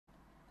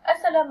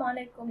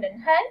Assalamualaikum dan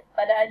hai.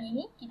 Pada hari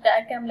ini kita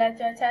akan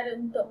belajar cara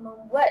untuk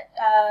membuat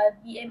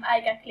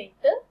BMI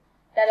calculator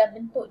dalam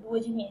bentuk dua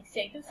jenis,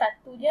 iaitu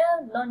satunya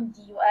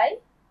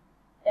non-GUI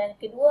dan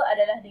kedua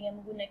adalah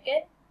dengan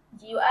menggunakan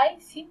GUI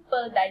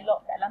Simple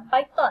Dialog dalam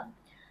Python.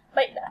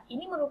 Baiklah,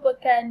 ini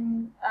merupakan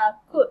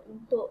kod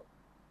untuk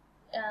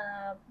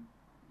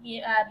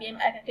BMI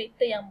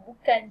calculator yang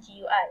bukan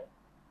GUI.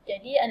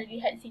 Jadi anda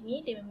lihat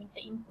sini dia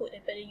meminta input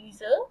daripada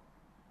user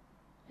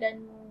dan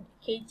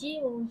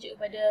kg merujuk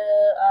kepada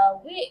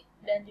weight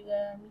dan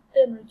juga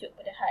meter merujuk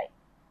kepada height.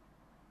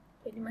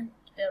 Jadi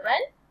kita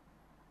run,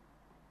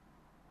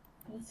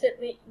 insert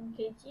weight in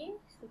kg,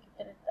 so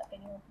kita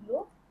letakkan 50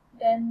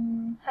 dan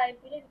height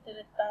pula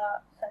kita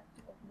letak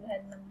 1.65.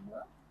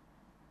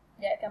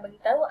 Dia akan bagi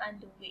tahu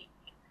underweight.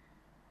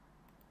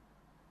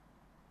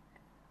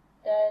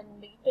 Dan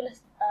begitulah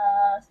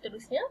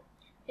seterusnya.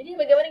 Jadi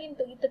bagaimana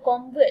untuk kita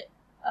convert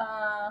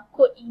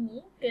kod ini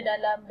ke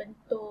dalam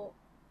bentuk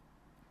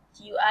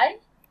GUI.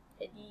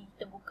 Jadi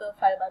kita buka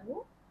file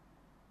baru.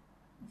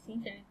 Di sini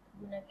saya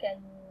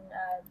gunakan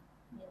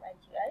BMI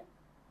GUI.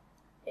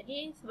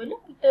 Jadi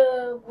sebelum kita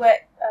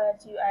buat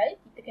GUI,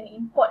 kita kena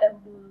import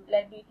dahulu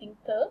library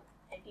thinker.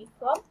 Jadi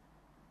from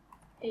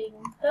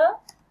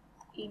thinker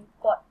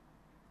import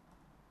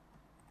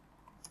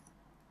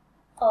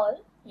all.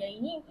 Yang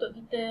ini untuk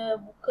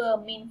kita buka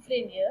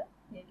mainframe dia.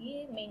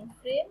 Jadi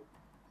mainframe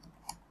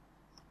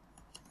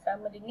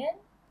sama dengan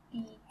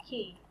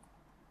pk.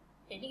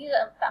 Jadi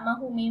kita tak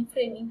mahu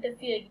mainframe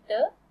interfere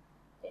kita.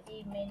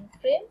 Jadi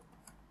mainframe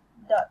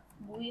dot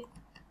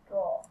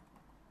withdraw.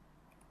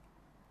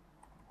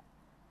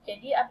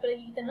 Jadi apa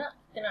lagi kita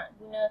nak? Kita nak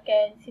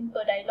gunakan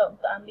simple dialog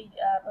untuk ambil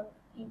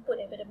input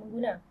daripada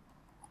pengguna.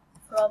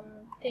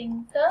 From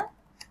thinker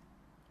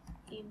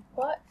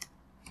import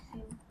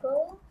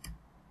simple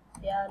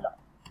dialog.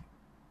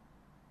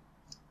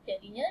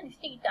 Jadinya di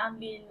sini kita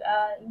ambil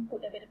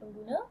input daripada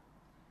pengguna.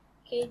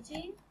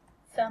 kg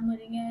sama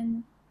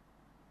dengan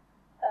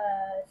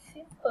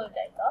simple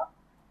dialog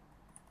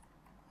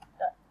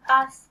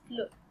ask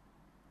float.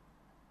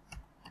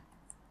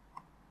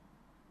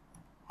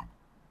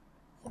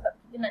 Sebab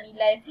kita nak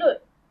nilai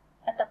float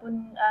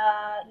ataupun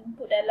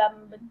input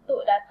dalam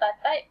bentuk data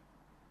type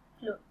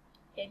float.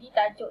 Jadi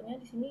tajuknya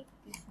di sini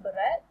is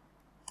berat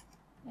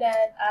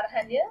dan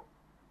arahan dia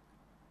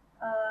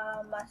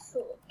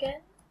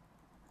masukkan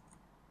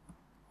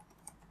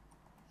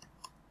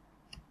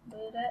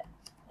berat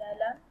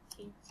dalam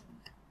kg.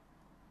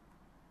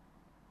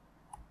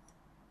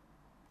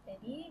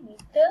 Jadi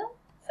meter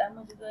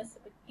sama juga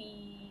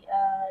seperti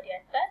di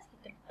atas,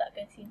 kita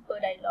letakkan simple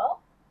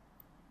dialog,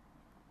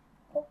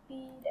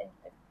 copy dan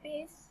kita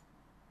paste,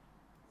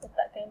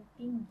 letakkan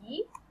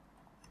tinggi,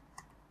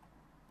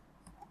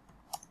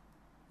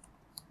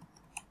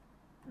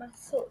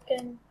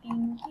 masukkan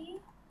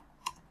tinggi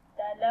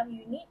dalam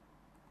unit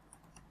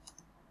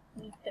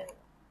meter.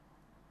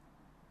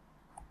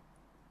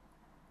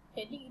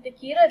 Jadi kita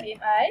kira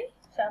BMI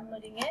sama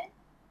dengan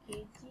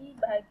kg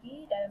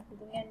bahagi dalam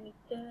kurungan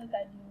meter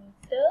kali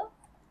meter.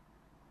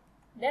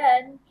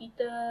 Dan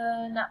kita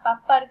nak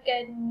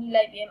paparkan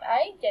nilai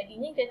BMI,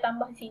 jadinya kita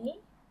tambah sini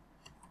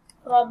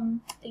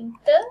from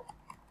thinker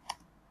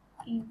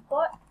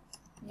import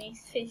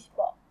message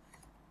box.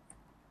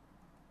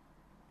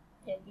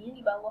 Jadi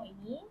di bawah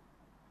ini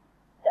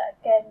kita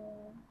akan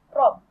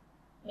prompt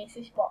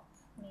message box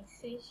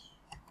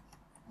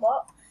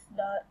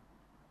dot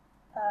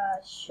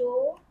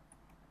show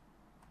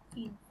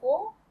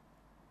info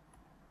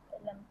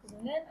dalam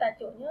kurungan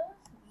tajuknya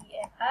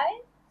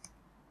BMI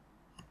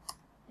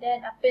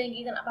dan apa yang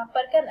kita nak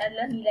paparkan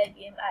adalah nilai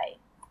BMI.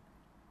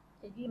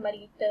 Jadi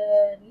mari kita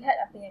lihat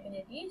apa yang akan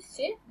jadi.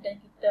 Save dan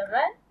kita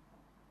run.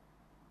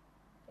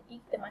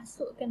 Jadi kita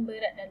masukkan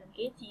berat dalam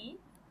kg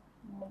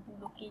 50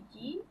 kg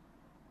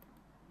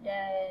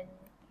dan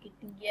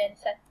ketinggian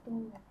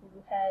 1.55.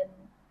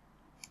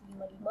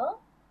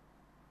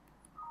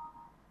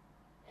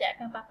 Dia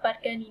akan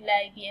paparkan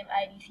nilai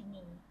BMI di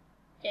sini.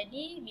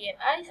 Jadi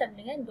BMI sama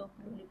dengan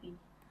 20 lebih.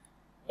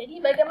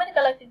 Jadi bagaimana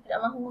kalau kita tidak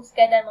mahu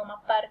sekadar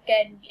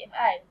memaparkan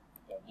BMI?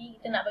 Jadi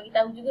kita nak bagi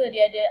tahu juga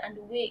dia ada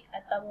underweight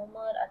atau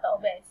normal atau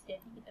obese.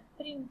 Jadi kita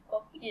print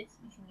copy dia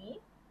di sini.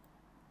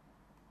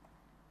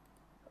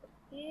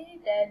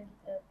 Copy dan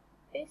kita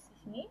paste di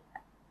sini.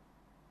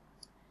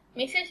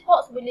 Message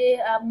box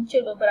boleh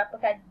muncul beberapa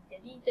kali.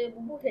 Jadi kita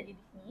bubuh saja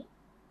di sini.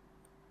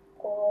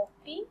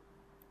 Copy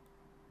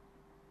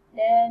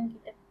dan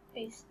kita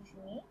paste di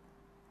sini.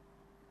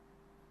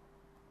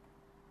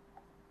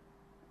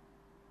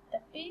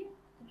 Tapi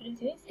tulis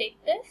sini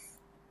status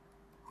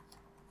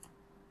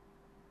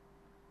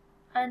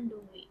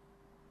underweight.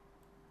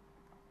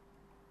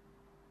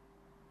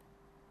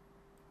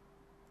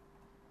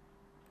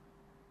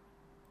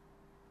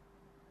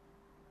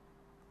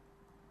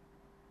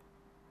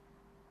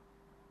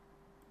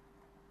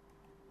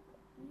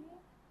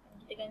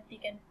 Kita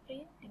gantikan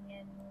print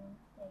dengan yang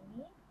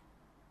ini.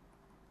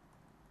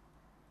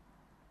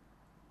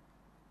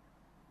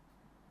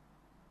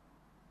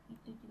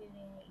 Itu juga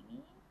dengan yang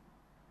ini.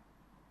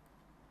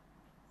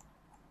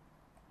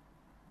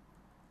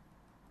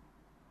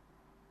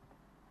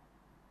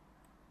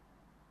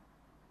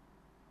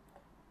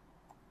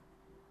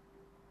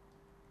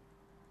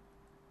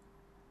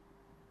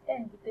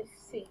 kan, kita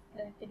save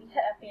dan kita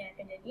lihat apa yang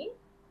akan jadi.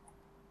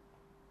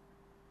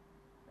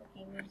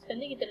 Okey, mula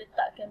sekali kita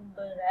letakkan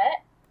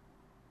berat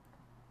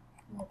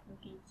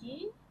 50 kg.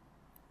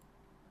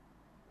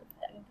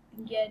 Letakkan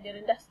ketinggian dia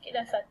rendah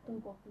sikit lah,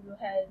 1.45.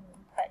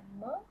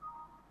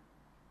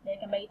 Dia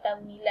akan bagi tahu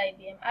nilai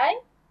BMI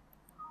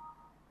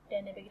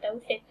dan dia bagi tahu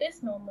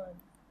status normal.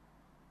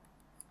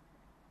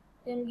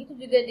 Dan begitu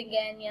juga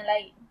dengan yang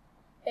lain.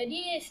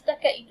 Jadi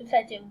setakat itu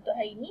saja untuk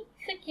hari ini.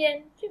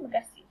 Sekian, terima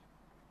kasih.